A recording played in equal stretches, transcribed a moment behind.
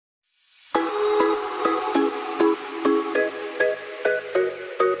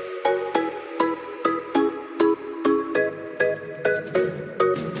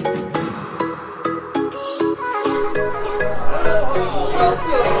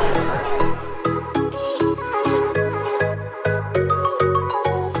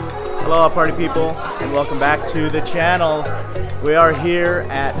Aloha party people, and welcome back to the channel. We are here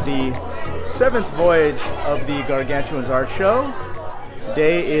at the 7th voyage of the Gargantuas Art Show.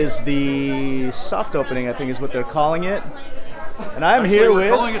 Today is the soft opening, I think is what they're calling it. And I'm here with...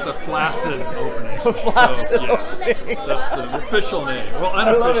 We're calling it the flaccid opening. The flaccid opening. That's the official name. Well,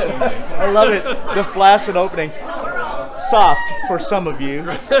 unofficial name. I love it. The flaccid opening. Soft for some of you,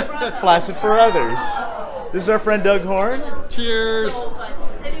 flaccid for others. This is our friend Doug Horne. Cheers.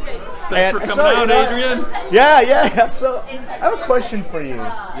 Thanks for coming out, Adrian. Yeah. So, I have a question for you.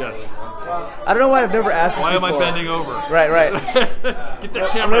 Yes. I don't know why I've never asked this before. Why am I bending over? Right. Get that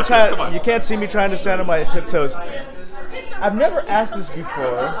camera. Come on. You can't see me trying to stand on my tiptoes. I've never asked this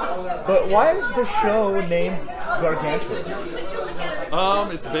before, but why is the show named Gargantuas?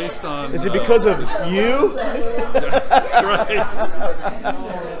 It's based on... Is it because of you? Right.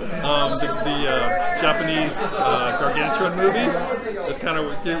 The Japanese Gargantuan movies. It's kind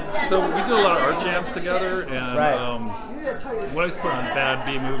of... So we do a lot of art jams together, and when I was putting on bad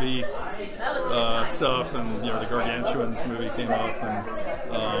B-movie stuff, and the Gargantuans movie came up, and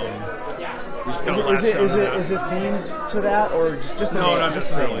we just kind of latched on to that. Is it themed to that, or just no, not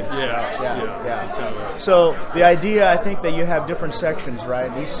necessarily. Yeah. It's kind of so the idea, I think, that you have different sections,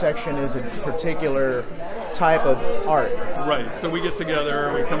 right? Each section is a particular type of art. Right. So we get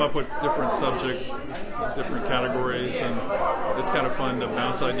together, we come up with different subjects, different categories, and it's kind of fun to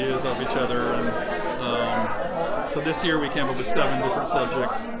bounce ideas off each other. And so this year we came up with 7 different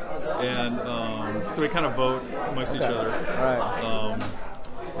subjects, and so we kind of vote amongst each other. Right.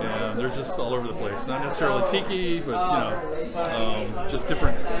 And they're just all over the place. Not necessarily tiki, but just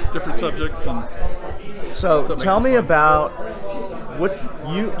different subjects. And so tell me about what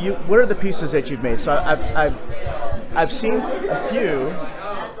what are the pieces that you've made? So I've seen a few,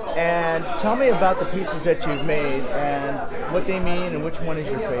 and tell me about the pieces that you've made and what they mean and which one is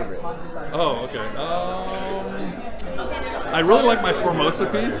your favorite. Oh, okay. I really like my Formosa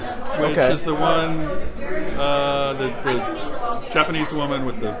piece, which is the one, the Japanese woman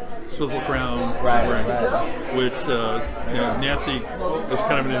with the swizzle crown, which Nancy is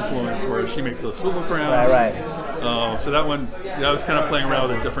kind of an influence where she makes those swizzle crowns. So that one, I was kind of playing around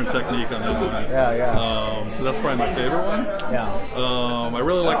with a different technique on that one. So that's probably my favorite one. I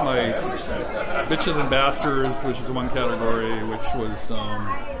really like my Bitches and Bastards, which is one category, which was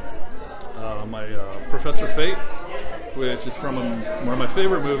my Professor Fate, which is from one of my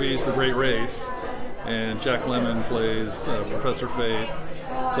favorite movies, The Great Race, and Jack Lemmon plays Professor Fate,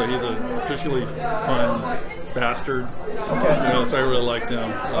 so he's a particularly fun bastard. So I really liked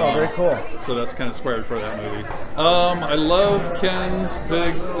him. Very cool. So that's kind of inspired for that movie. I love Ken's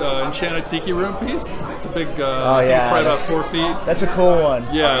big Enchanted Tiki Room piece. It's a big, it's probably about 4 feet. That's a cool one.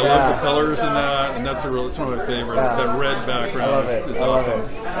 Yeah, I love the colors in that, and it's one of my favorites. That red background is awesome.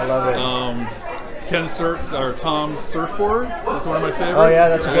 I love it. Tom's surfboard is one of my favorites. Oh yeah,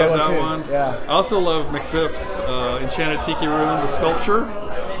 that's a good one too. One. Yeah. I also love McBiff's Enchanted Tiki Room, the sculpture.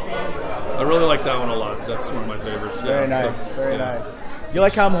 I really like that one a lot. That's one of my favorites. Very nice. Very nice. You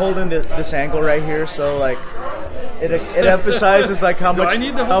like how I'm holding this angle right here? So like, it emphasizes like how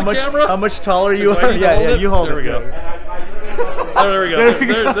much taller you are. Yeah, you hold it. There we go. Oh, there we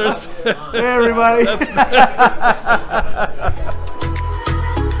go. There's hey everybody.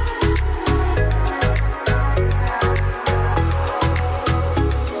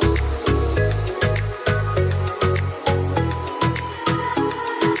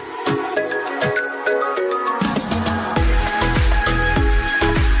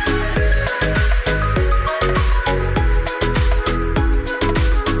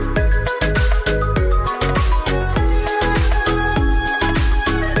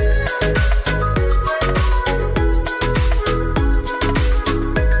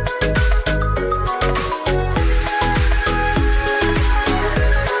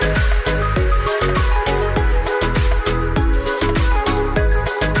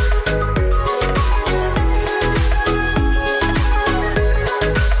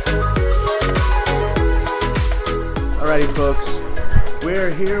 Alrighty, folks, we're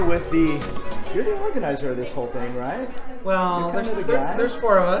here with you're the organizer of this whole thing, right? Well, there's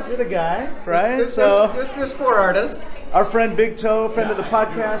 4 of us. You're the guy, right? There's 4 artists. Our friend Big Toe, friend of the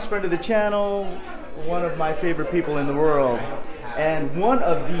podcast, friend of the channel, one of my favorite people in the world, and one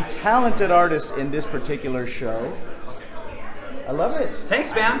of the talented artists in this particular show. I love it.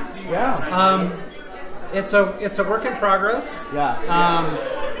 Thanks, man. Yeah. It's a work in progress. Yeah.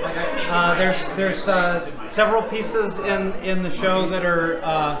 There's several pieces in the show that are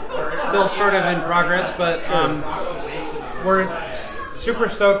still sort of in progress, but we're super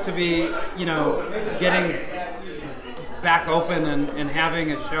stoked to be, getting back open and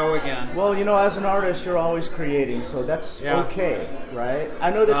having a show again. Well, you know, as an artist, you're always creating, so that's okay, right? I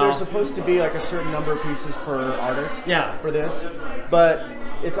know that there's supposed to be like a certain number of pieces per artist for this, but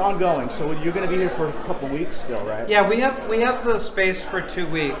it's ongoing, so you're going to be here for a couple weeks still, right? Yeah, we have the space for 2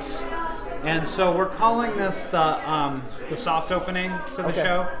 weeks, and so we're calling this the soft opening to the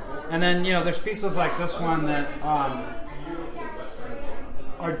show. And then, you know, there's pieces like this one that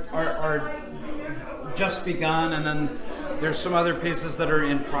are just begun, and then there's some other pieces that are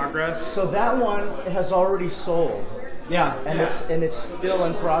in progress. So that one has already sold. Yeah, and it's still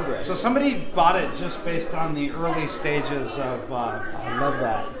in progress. So somebody bought it just based on the early stages of. I love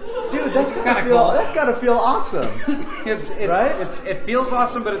that, dude. That's kind of cool. That's gotta feel awesome, right? It feels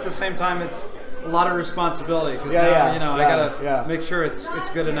awesome, but at the same time, it's a lot of responsibility because you know, I gotta make sure it's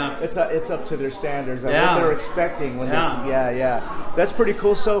good enough. It's up to their standards and what they're expecting when that's pretty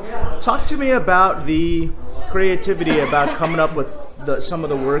cool. So talk to me about the creativity about coming up with some of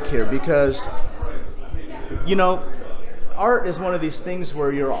the work here, because you know, art is one of these things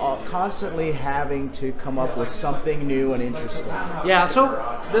where you're constantly having to come up with something new and interesting. Yeah. So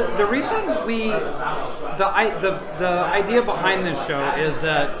the reason the idea behind this show is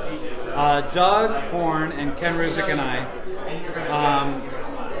that Doug Horne and Ken Ruzic and I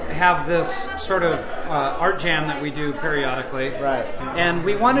have this sort of art jam that we do periodically. Right. And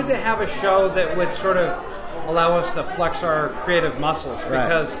we wanted to have a show that would sort of allow us to flex our creative muscles,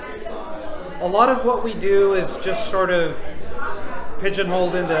 because a lot of what we do is just sort of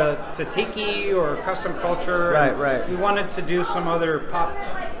pigeonholed into tiki or custom culture. Right. We wanted to do some other pop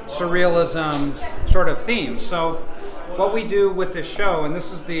surrealism sort of themes. So what we do with this show, and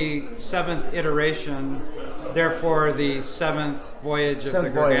this is the 7th iteration, therefore the 7th voyage of the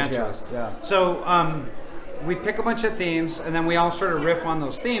Gargantuas. So we pick a bunch of themes, and then we all sort of riff on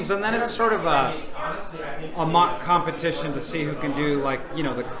those themes, and then it's sort of a mock competition to see who can do, like, you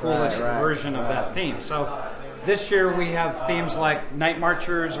know, the coolest version of that theme. So this year we have themes like Night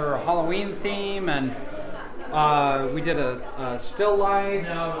Marchers or a Halloween theme, and we did a still life.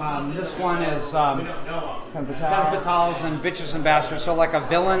 This one is Femme Fatales and Bitches and Bastards, so like a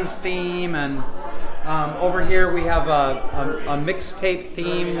villains theme. And over here we have a mixtape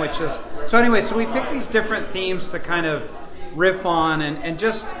theme, which is, so anyway, so we pick these different themes to kind of riff on and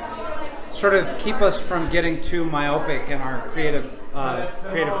just sort of keep us from getting too myopic in our creative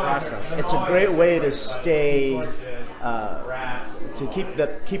process. It's a great way to stay, to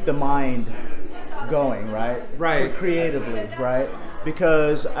keep the mind going, right? Creatively, right?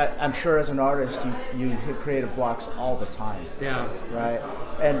 Because I'm sure as an artist, you hit creative blocks all the time. Yeah. Right?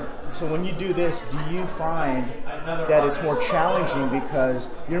 And so when you do this, do you find that it's more challenging because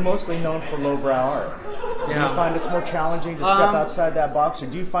you're mostly known for lowbrow art? Do you find it's more challenging to step outside that box, or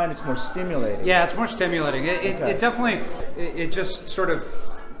do you find it's more stimulating? Yeah, it's more stimulating. It definitely, it just sort of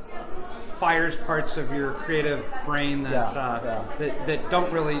fires parts of your creative brain that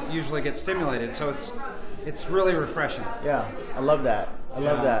don't really usually get stimulated. So it's really refreshing. Yeah, I love that. I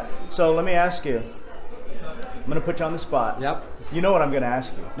love that. So let me ask you. I'm going to put you on the spot. Yep. You know what I'm going to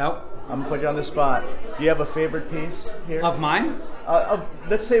ask you. Nope. I'm going to put you on the spot. Do you have a favorite piece here? Of mine?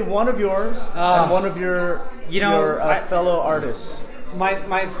 Let's say one of yours and one of your fellow artists.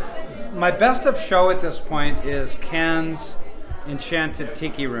 My best of show at this point is Ken's Enchanted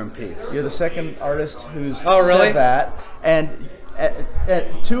Tiki Room piece. You're the second artist who's said that, and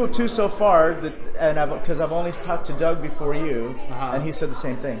two of two so far. Because I've only talked to Doug before you, and he said the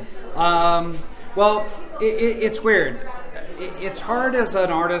same thing. Well, it's weird. It's hard as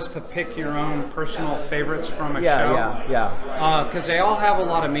an artist to pick your own personal favorites from a show. Because they all have a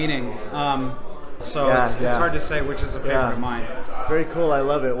lot of meaning. So it's hard to say which is a favorite of mine. Very cool. I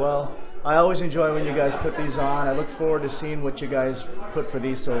love it. Well, I always enjoy when you guys put these on. I look forward to seeing what you guys put for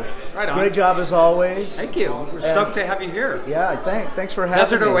these. So great job as always. Thank you. We're stoked to have you here. Yeah, thanks for having me.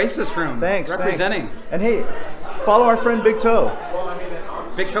 Desert Oasis Room. Thanks. Representing. And hey, follow our friend Big Toe.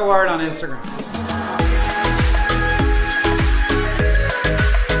 Big Toe Art on Instagram.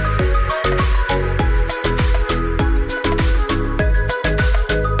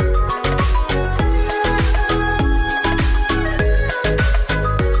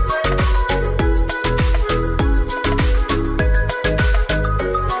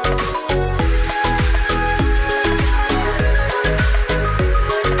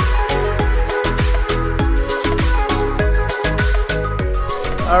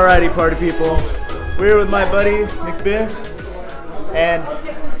 Alrighty, party people. We're here with my buddy McBiff, and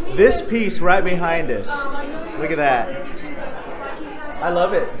this piece right behind us. Look at that. I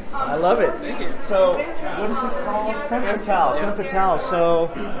love it. I love it. Thank you. So, what is it called? Femme Fatale. Femme Fatale. So,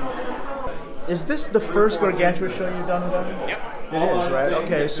 Is this the first Gargantua show you've done with them? Yep. It is, right?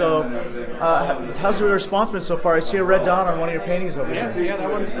 Okay, so how's the response been so far? I see a red dot on one of your paintings over there. Yeah, that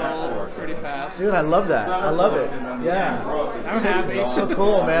one sold pretty fast. Dude, I love that. I love it. Yeah. I'm happy. So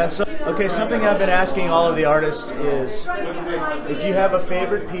cool, man. So, okay, something I've been asking all of the artists is if you have a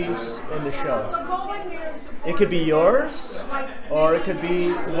favorite piece in the show. It could be yours, or it could be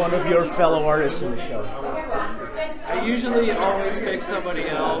one of your fellow artists in the show. I usually always pick somebody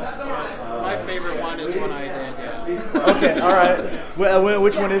else, but my favorite one is one I did, yeah. Okay, all right.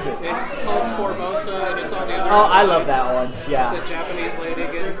 Which one is it? It's called Formosa, and it's on the other Oh, side. I love that one. Yeah. It's a Japanese lady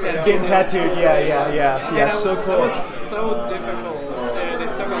getting Getting tattooed. Yeah, it so was, cool. It was so difficult, and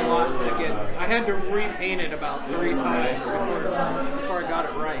it took a lot to get. I had to repaint it about 3 times before I got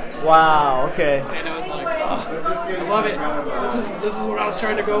it right. Wow. Okay. And I was like, oh, I love it. This is what I was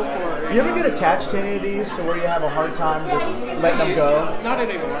trying to go for. You ever get attached to any of these to where you have a hard time just letting them go? Not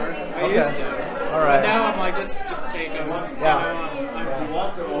anymore. I Okay. used to. All right. But now I'm like, just take them. Yeah.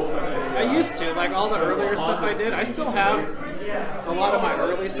 I used to, like all the earlier stuff I did. I still have a lot of my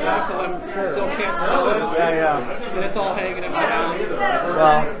early stuff because I still can't sell it. Yeah. And it's all hanging in my house.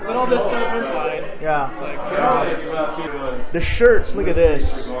 Well, But all this stuff, I'm fine. yeah. It's like, The shirts, look at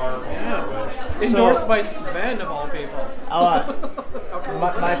this. yeah. Endorsed by Sven, of all people.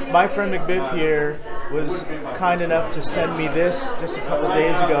 My friend McBiff here was kind enough to send me this just a couple of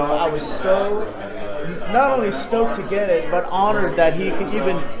days ago. I was so not only stoked to get it, but honored that he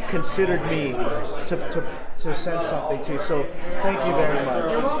even considered me to send something to. So thank you very much.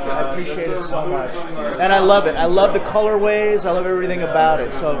 I appreciate it so much. And I love it. I love the colorways. I love everything about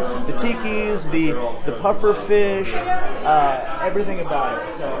it. So the tikis, the puffer fish, everything about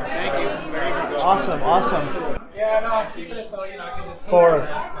it. So Thank you very much. awesome. Yeah, no, I'm keeping it so, I can just... Fourth.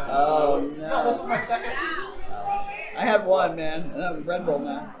 Oh, no. This is my second. I had one, man, and I'm Red Bull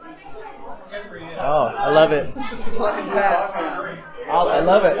now. Good for you. Oh, I love it. Talking fast now. I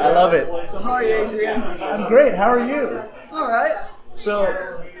love it. I love it. So how are you, Adrian? I'm great. How are you? All right.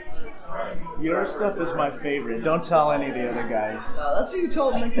 So, your stuff is my favorite. Don't tell any of the other guys. That's what you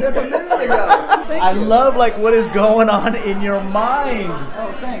told me a minute ago. Thank I you. love like what is going on in your mind.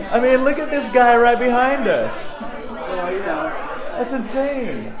 Oh, thanks. I mean, look at this guy right behind us. Well, That's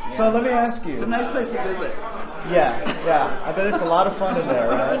insane. So let me ask it's a you. nice place to visit. Yeah. I bet it's a lot of fun in there,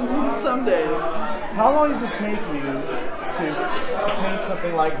 right? Some days. How long does it take you to paint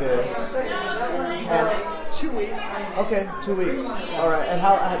something like this? And 2 weeks. okay, 2 weeks. All right. And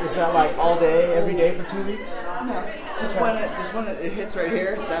how is that like all day, every day for 2 weeks? No, just when it hits right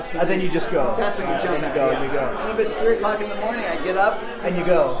here, that's when. And then you just go. That's when you jump and at. you go, Yeah. and you go. And if it's 3 o'clock in the morning, I get up. And you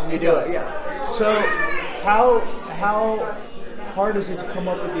go. And you do it. Yeah. So how hard is it to come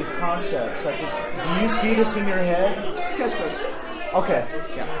up with these concepts? Like, do you see this in your head? Sketchbooks. Okay.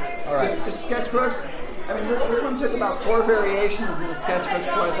 Yeah. All right. Just sketchbooks. I mean, this one took about 4 variations in the sketchbooks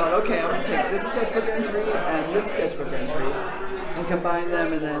before I thought, okay, I'm going to take this sketchbook entry and this sketchbook entry and combine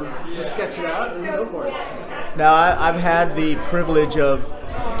them and then just sketch it out and then go for it. Now, I've had the privilege of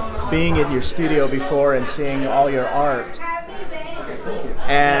being in your studio before and seeing all your art,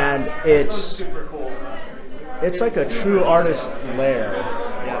 and it's like a true artist lair,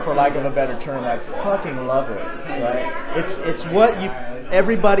 for lack of a better term. I fucking love it. Right? It's what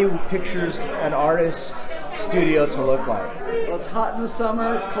everybody pictures an artist studio to look like. Well, it's hot in the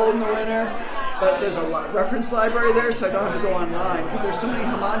summer, cold in the winter, but there's a reference library there, so I don't have to go online because there's so many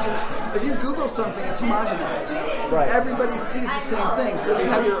homogeneous. If you Google something, it's homogenized. Right. Everybody sees the same thing, so if you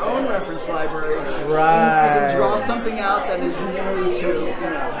have your own reference library, Right. you can draw something out that is new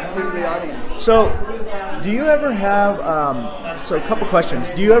to the audience. So, do you ever have? So, a couple questions.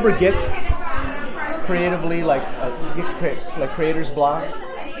 Do you ever get creatively like creator's block?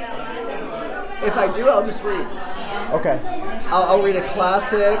 If I do, I'll just read. Okay. I'll read a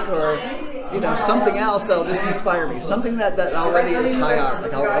classic or something else that'll just inspire me. Something that already is high art.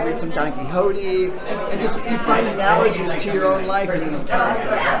 Like I'll read some Don Quixote and just you find analogies to your own life in these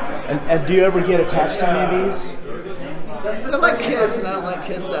classics. And do you ever get attached to any of these? They're like kids, and I don't like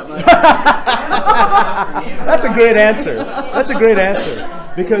kids that much. That's a great answer. That's a great answer.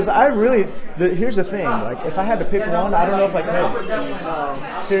 Because I really, here's the thing, like if I had to pick one, I don't know if I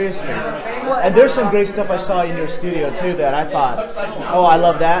could. Seriously. And there's some great stuff I saw in your studio too that I thought, oh, I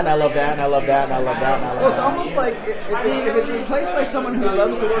love that, and I love that, and I love that, and I love that, and I love that. Well, it's almost like if it's replaced by someone who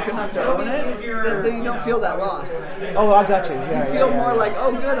loves the work enough to own it, then you don't feel that loss. Oh, I got you. Yeah, You feel more like,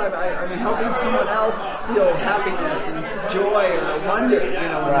 oh, good, I'm helping someone else feel happiness and joy or wonder.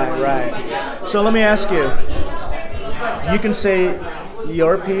 Right. So let me ask you. You can say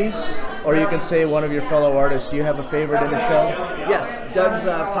your piece, or you can say one of your fellow artists. Do you have a favorite in the show? Yes, Doug's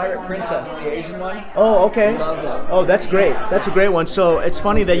Pirate Princess, the Asian one. Oh, okay. Love that. Oh, that's great. That's a great one. So it's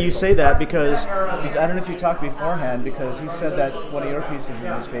funny that you say that because I don't know if you talked beforehand, because he said that one of your pieces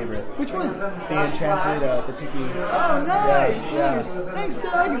is his favorite. Which one? The Enchanted, the Tiki. Oh, nice. Yeah. Thanks,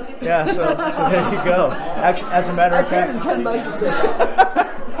 Doug. Yeah. So there you go. Actually, as a matter of I paid him fact, $10 to say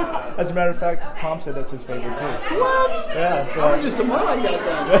that. as a matter of fact, Tom said that's his favorite too. What? Yeah. I'm gonna do So some more like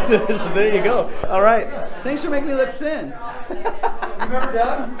that then. there you go. All right. Thanks for making me look thin. Remember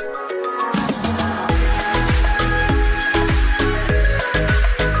Doug?